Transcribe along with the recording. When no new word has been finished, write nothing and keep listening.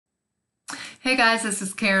Hey guys, this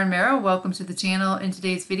is Karen Merrill. Welcome to the channel. In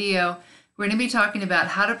today's video, we're going to be talking about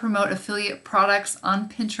how to promote affiliate products on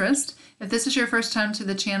Pinterest. If this is your first time to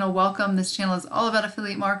the channel, welcome. This channel is all about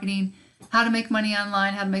affiliate marketing, how to make money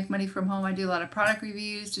online, how to make money from home. I do a lot of product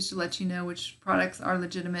reviews just to let you know which products are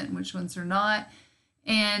legitimate and which ones are not.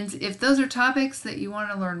 And if those are topics that you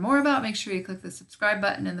want to learn more about, make sure you click the subscribe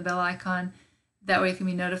button and the bell icon. That way you can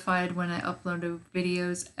be notified when I upload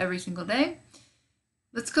videos every single day.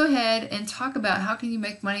 Let's go ahead and talk about how can you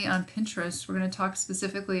make money on Pinterest. We're going to talk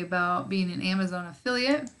specifically about being an Amazon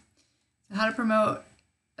affiliate. So how to promote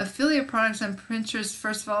affiliate products on Pinterest.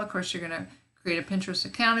 First of all, of course, you're going to create a Pinterest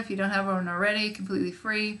account if you don't have one already, completely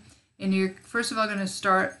free. And you're first of all going to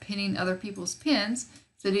start pinning other people's pins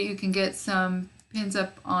so that you can get some pins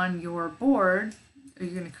up on your board, or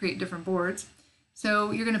you're going to create different boards.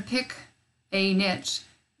 So you're going to pick a niche.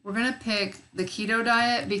 We're going to pick the keto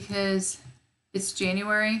diet because it's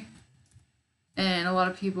January and a lot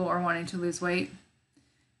of people are wanting to lose weight.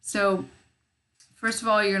 So first of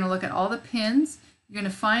all, you're going to look at all the pins. You're going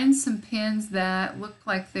to find some pins that look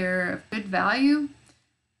like they're of good value,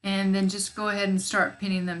 and then just go ahead and start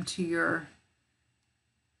pinning them to your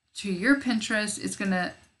Pinterest. It's going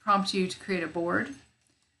to prompt you to create a board.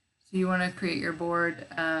 So you want to create your board,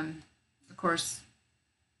 of course,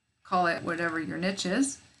 call it whatever your niche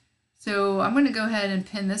is. So I'm going to go ahead and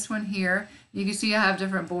pin this one here. You can see I have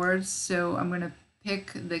different boards, so I'm going to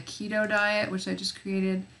pick the keto diet, which I just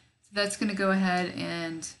created. So that's going to go ahead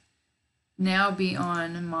and now be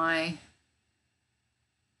on my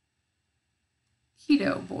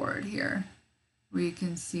keto board here, where you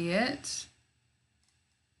can see it.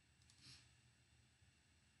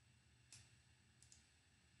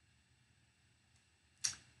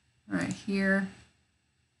 Right here.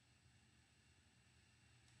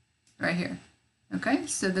 Right here. Okay,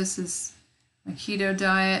 so this is my keto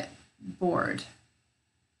diet board.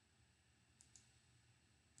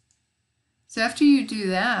 So after you do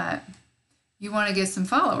that, you want to get some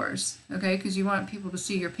followers, okay, because you want people to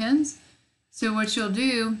see your pins. So what you'll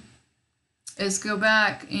do is go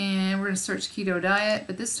back and we're going to search keto diet,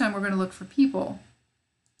 but this time we're going to look for people.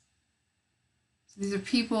 So these are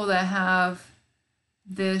people that have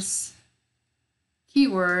this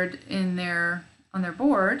keyword in on their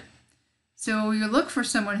board. So you look for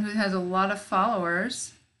someone who has a lot of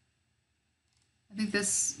followers. I think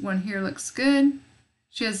this one here looks good.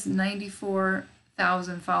 She has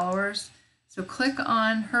 94,000 followers. So click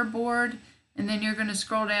on her board, and then you're going to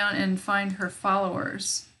scroll down and find her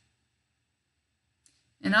followers.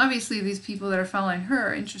 And obviously these people that are following her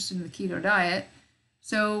are interested in the keto diet.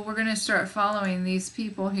 So we're going to start following these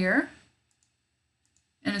people here.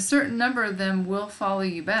 And a certain number of them will follow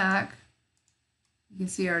you back. You can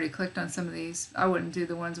see I already clicked on some of these. I wouldn't do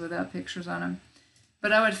the ones without pictures on them.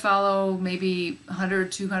 But I would follow maybe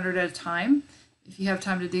 100, 200 at a time if you have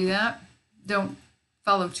time to do that. Don't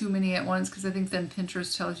follow too many at once because I think then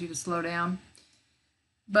Pinterest tells you to slow down.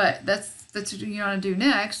 But that's what you want to do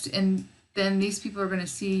next. And then these people are going to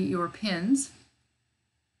see your pins.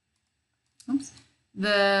 Oops.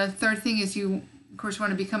 The third thing is you, of course,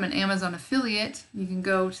 want to become an Amazon affiliate. You can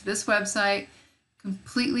go to this website,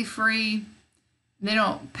 completely free. They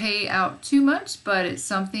don't pay out too much, but it's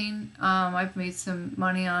something. I've made some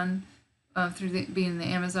money on through being in the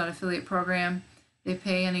Amazon affiliate program. They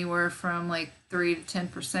pay anywhere from like 3 to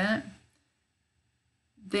 10%.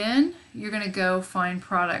 Then you're going to go find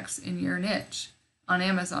products in your niche on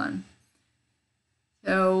Amazon.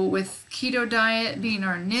 So with keto diet being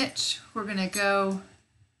our niche, we're going to go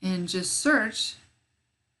and just search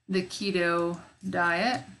the keto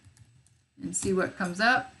diet and see what comes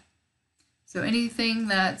up. So anything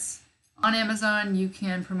that's on Amazon you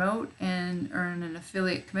can promote and earn an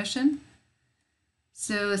affiliate commission.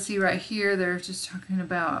 So let's see right here, they're just talking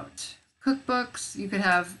about cookbooks. You could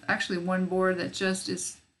have actually one board that just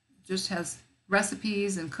has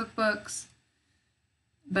recipes and cookbooks.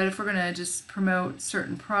 But if we're going to just promote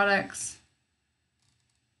certain products,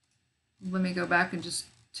 let me go back and just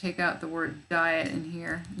take out the word diet in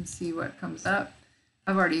here and see what comes up.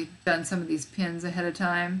 I've already done some of these pins ahead of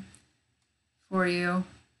time for you.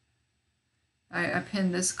 I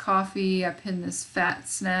pinned this coffee, I pinned this fat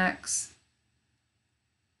snacks,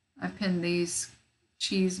 I pinned these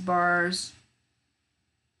cheese bars,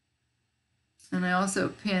 and I also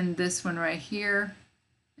pinned this one right here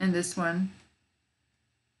and this one.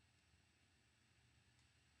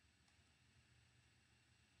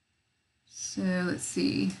 So let's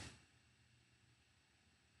see.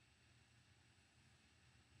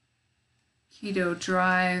 Keto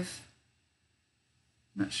Drive.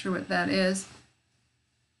 Not sure what that is.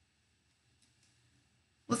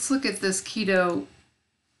 let's look at this keto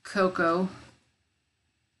cocoa.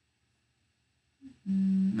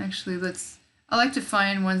 Actually, I like to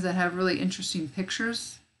find ones that have really interesting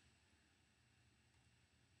pictures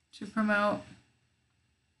to promote.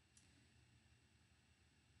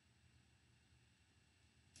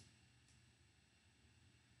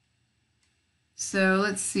 So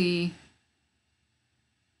let's see.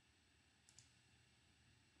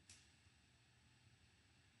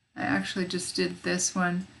 I actually just did this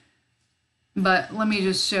one, but let me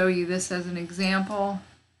just show you this as an example.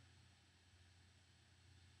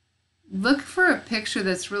 Look for a picture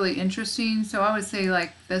that's really interesting. So I would say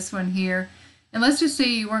like this one here. And let's just say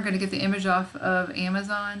you weren't going to get the image off of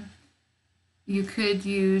Amazon. You could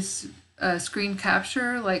use a screen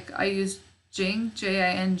capture, like I use Jing,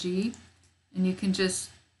 J-I-N-G, and you can just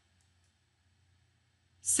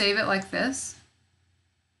save it like this.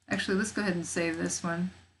 Actually, let's go ahead and save this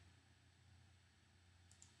one,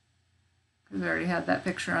 because I already had that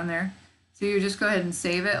picture on there. So you just go ahead and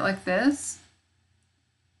save it like this.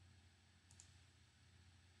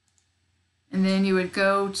 And then you would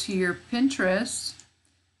go to your Pinterest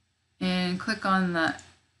and click on the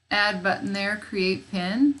add button there, create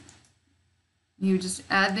pin. You just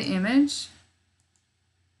add the image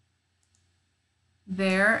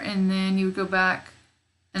there, and then you would go back,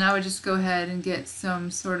 and I would just go ahead and get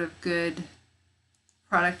some sort of good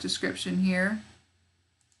product description here.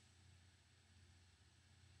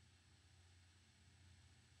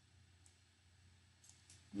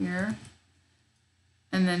 Here.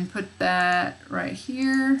 And then put that right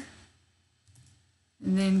here.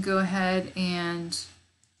 And then go ahead and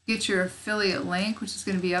get your affiliate link, which is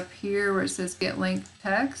going to be up here where it says get link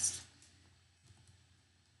text.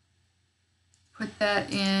 Put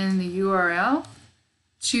that in the URL.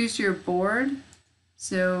 Choose your board.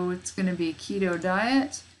 So it's going to be keto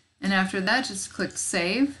diet. And after that, just click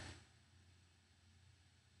save.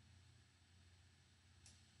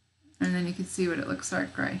 And then you can see what it looks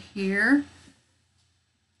like right here.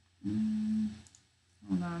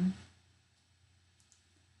 Hold on.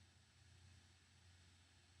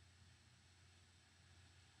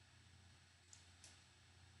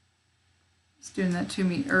 It's doing that to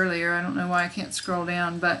me earlier. I don't know why I can't scroll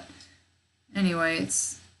down, but anyway,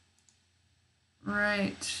 it's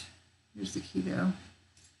right. Here's the keto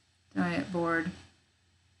diet board.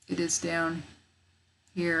 It is down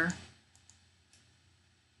here.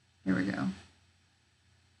 Here we go.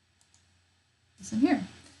 It's in here.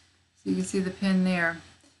 So you can see the pin there.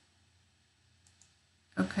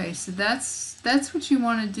 Okay, so that's what you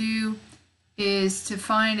want to do, is to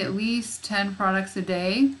find at least 10 products a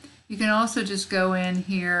day. You can also just go in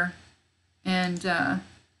here and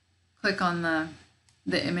click on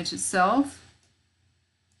the image itself.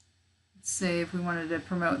 Let's say if we wanted to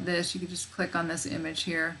promote this, you could just click on this image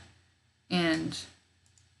here and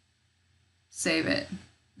save it.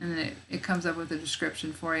 And then it comes up with a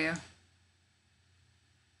description for you.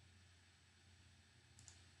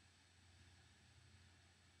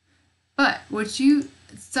 But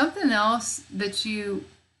something else that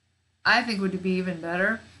I think would be even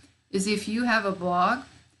better is if you have a blog,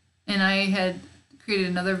 and I had created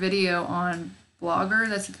another video on Blogger.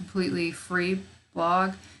 That's a completely free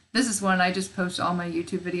blog. This is one I just post all my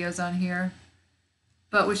YouTube videos on here.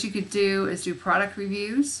 But what you could do is do product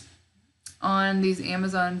reviews on these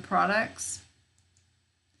Amazon products,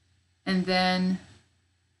 and then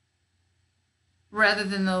rather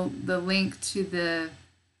than the link to the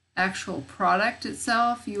actual product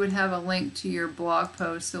itself, you would have a link to your blog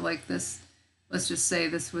post. So like this, let's just say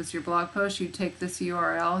this was your blog post. You'd take this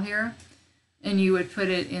URL here and you would put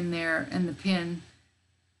it in there in the pin,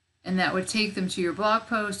 and that would take them to your blog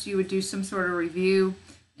post. You would do some sort of review,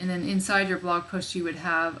 and then inside your blog post you would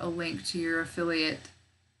have a link to your affiliate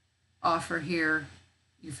offer here,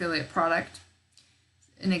 your affiliate product.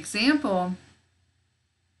 An example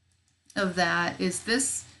of that is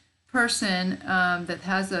this person that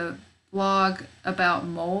has a blog about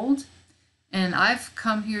mold, and I've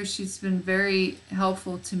come here. She's been very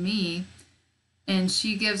helpful to me, and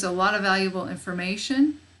she gives a lot of valuable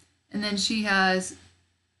information, and then she has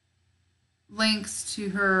links to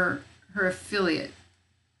her affiliate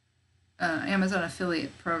Amazon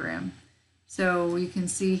affiliate program. So you can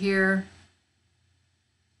see here,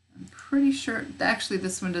 I'm pretty sure actually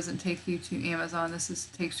this one doesn't take you to Amazon. This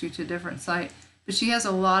takes you to a different site. But she has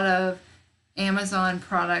a lot of Amazon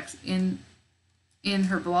products in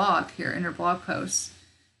her blog here, in her blog posts.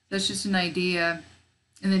 That's just an idea.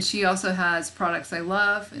 And then she also has products I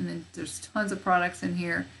love, and then there's tons of products in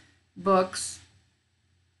here, books.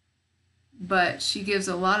 But she gives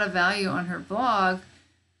a lot of value on her blog,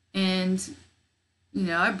 and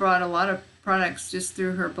I brought a lot of products just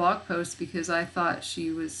through her blog post because I thought she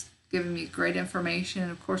was giving me great information.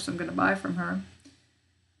 Of course, I'm going to buy from her.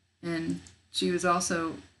 And she was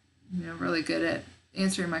also, really good at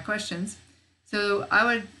answering my questions. So I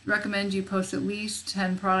would recommend you post at least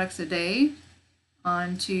 10 products a day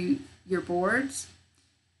onto your boards.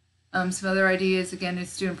 Some other ideas, again,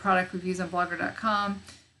 is doing product reviews on blogger.com.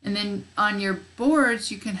 And then on your boards,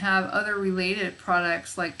 you can have other related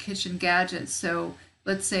products like kitchen gadgets. So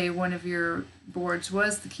let's say one of your boards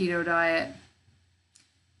was the keto diet.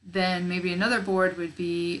 Then maybe another board would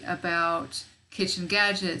be about kitchen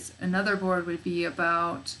gadgets. Another board would be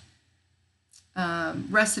about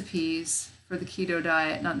recipes for the keto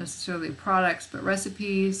diet, not necessarily products, but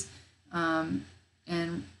recipes and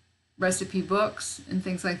recipe books and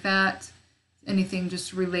things like that. Anything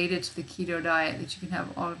just related to the keto diet, that you can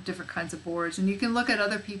have all different kinds of boards. And you can look at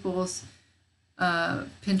other people's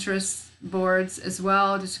Pinterest boards as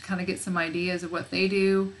well, just to kind of get some ideas of what they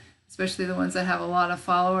do, especially the ones that have a lot of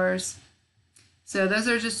followers. So those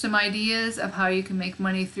are just some ideas of how you can make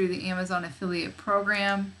money through the Amazon affiliate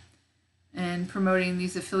program and promoting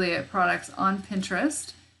these affiliate products on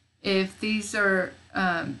Pinterest. If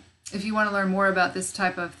you want to learn more about this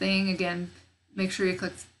type of thing, again, make sure you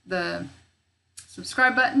click the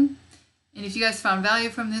subscribe button. And if you guys found value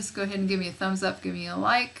from this, go ahead and give me a thumbs up, give me a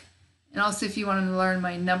like. And also, if you want to learn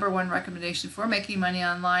my #1 recommendation for making money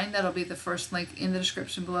online, that'll be the first link in the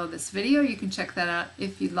description below this video. You can check that out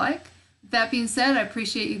if you'd like. With that being said, I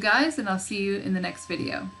appreciate you guys, and I'll see you in the next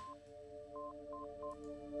video.